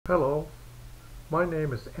My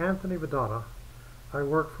name is Anthony Vidana. I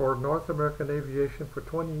worked for North American Aviation for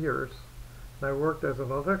 20 years, and I worked as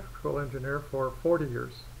an electrical engineer for 40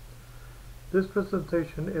 years. This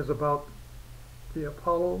presentation is about the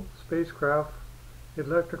Apollo Spacecraft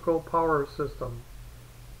Electrical Power System,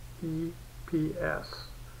 EPS,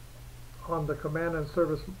 on the command and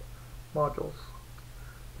service modules.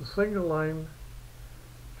 The signal line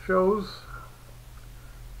shows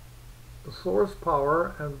the source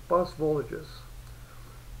power and bus voltages.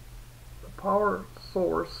 The power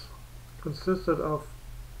source consisted of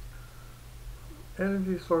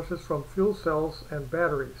energy sources from fuel cells and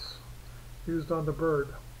batteries used on the bird.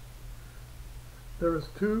 There is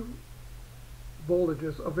two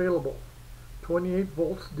voltages available, 28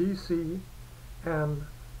 volts DC and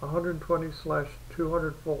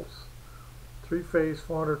 120/200 volts, three-phase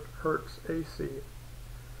 400 Hertz AC.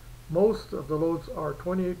 Most of the loads are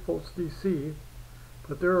 28 volts DC,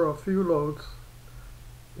 but there are a few loads,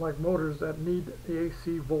 like motors, that need the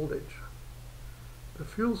AC voltage. The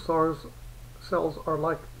fuel cells are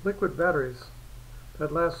like liquid batteries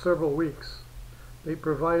that last several weeks. They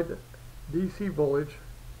provide DC voltage,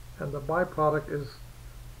 and the byproduct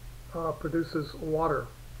produces water.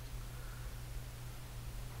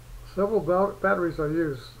 Several batteries are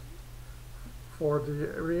used for the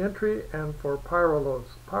reentry and for pyro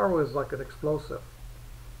loads. Pyro is like an explosive.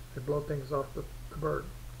 They blow things off the bird,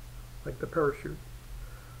 like the parachute.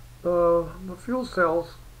 The fuel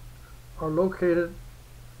cells are located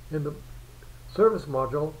in the service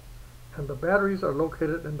module, and the batteries are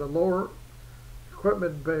located in the lower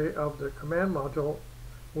equipment bay of the command module,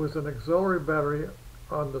 with an auxiliary battery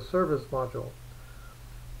on the service module.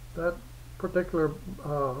 That particular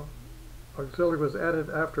auxiliary was added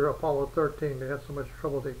after Apollo 13. They had so much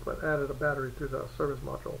trouble they added a battery to the service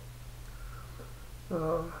module.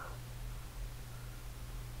 The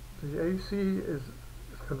AC is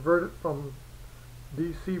converted from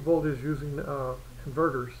DC voltage using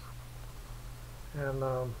inverters, and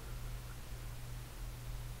the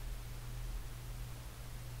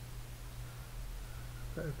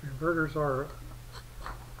inverters are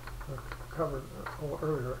covered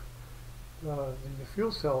earlier. The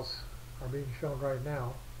fuel cells are being shown right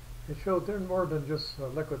now. It shows they're more than just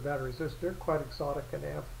liquid batteries. They're quite exotic, and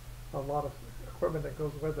they have a lot of equipment that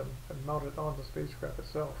goes with them and mounted on the spacecraft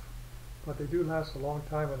itself. But they do last a long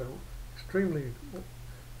time, and they're extremely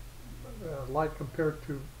light compared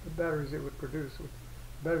to the batteries it would produce.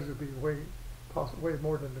 Batteries would be way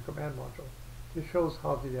more than the command module. This shows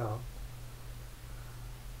how the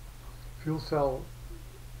fuel cell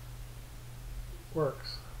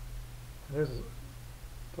works. And here's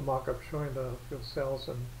the mock-up showing the fuel cells,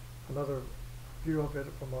 and another view of it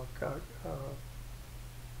from a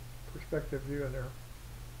perspective view in there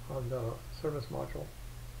on the service module.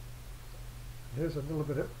 Here's a little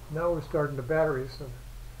bit of, now we're starting the batteries. And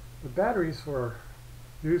the batteries were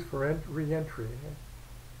used for re-entry,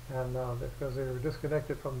 and because they were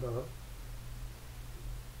disconnected from the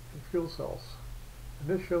fuel cells. And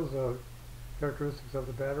this shows the characteristics of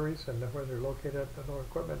the batteries and where they're located at the lower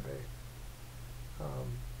equipment bay.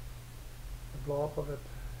 The blow up of it.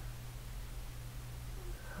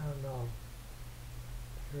 And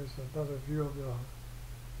here's another view of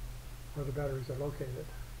where the batteries are located.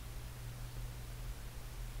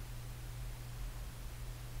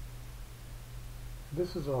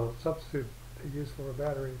 This is a substitute they use for a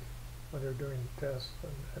battery when they're doing tests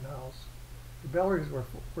in-house. The batteries were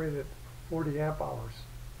rated 40 amp hours,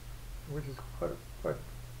 which is quite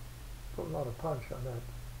a lot of punch on that.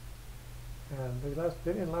 And they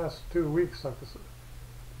didn't last 2 weeks like this.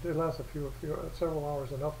 They did last several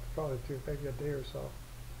hours, enough probably to maybe a day or so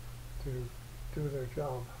to do their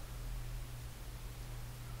job.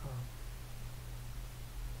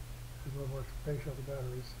 There's a little more information of the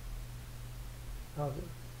batteries. Now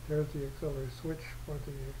there's the auxiliary switch for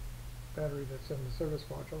the battery that's in the service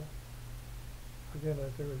module. Again,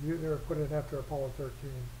 they were put in after Apollo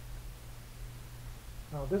 13.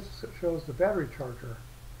 Now this shows the battery charger.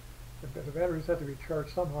 The batteries had to be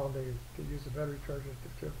charged somehow. They use the battery charger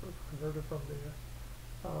to convert it from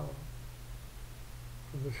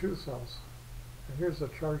the fuel cells. And here's the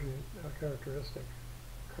charging characteristic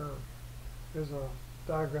curve. Here's a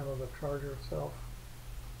diagram of the charger itself.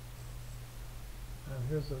 And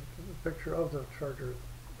here's a picture of the charger,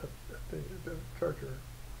 the charger,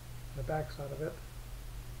 the back side of it.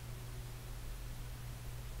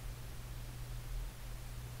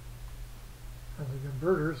 And the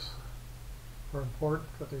inverters were important,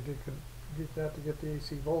 but they did get that to get the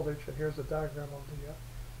AC voltage. And here's a diagram of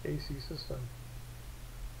the AC system.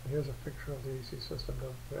 And here's a picture of the AC system,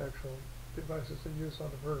 the actual devices they use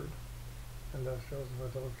on the bird. and that shows where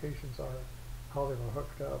the locations are, how they were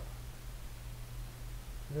hooked up.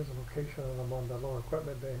 And there's a location of them on the lower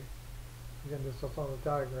equipment bay. Again, this is on the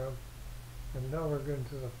diagram. And now we're going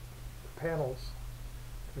to the panels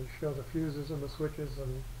to show the fuses and the switches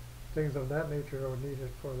and things of that nature are needed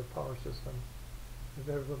for the power system.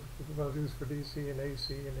 They were used for DC and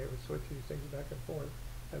AC, and they would switch these things back and forth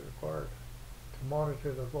as required to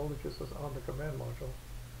monitor the voltages on the command module.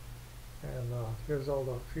 And here's all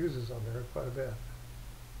the fuses on there, quite a bit.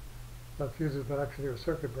 Not fuses, but actually they're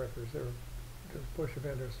circuit breakers. They were just push them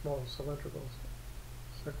in. They're small cylindrical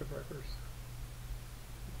circuit breakers.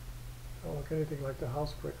 Don't look anything like the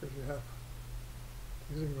house breakers you have.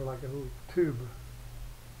 These are like a little tube.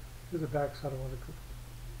 Here's the back side of one of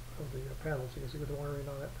the panels. You can see with the wiring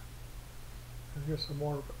on it. And here's some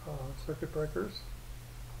more circuit breakers.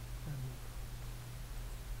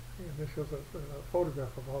 And this shows a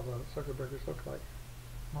photograph of how the circuit breakers look like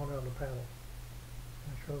mounted on the panel.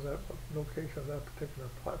 And it shows that location of that particular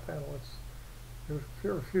panel.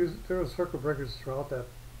 There were circuit breakers throughout that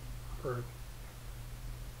bird.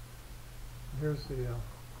 And here's the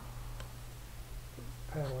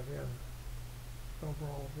panel again.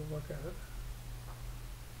 Overall, if you look at it,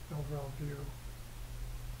 overall view,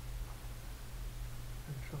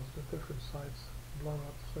 and it shows the different sides blown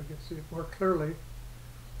up so you can see it more clearly.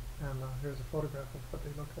 And here's a photograph of what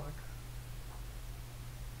they look like.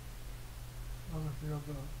 Another view of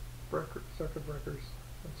the circuit breakers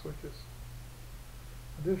and switches.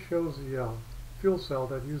 And this shows the fuel cell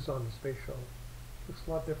that's used on the space shuttle. Looks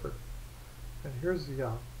a lot different. And here's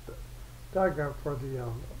the diagram for the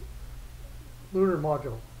lunar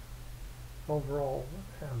module overall,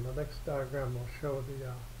 and the next diagram will show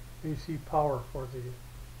the AC power for the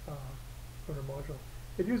lunar module.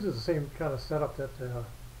 It uses the same kind of setup that the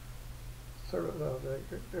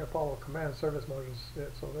Apollo command service modules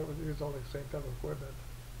did, so they would use all the same type of equipment.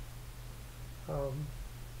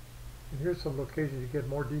 And here's some locations you get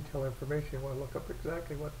more detailed information. You want to look up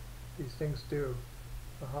exactly what these things do,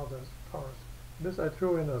 how this powers. This I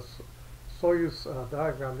threw in a Soyuz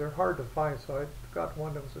diagram. They're hard to find, so I got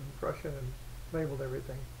one that was in Russian and labeled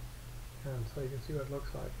everything, and so you can see what it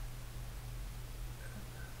looks like.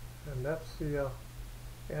 And that's the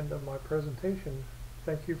end of my presentation.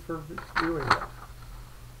 Thank you for viewing it.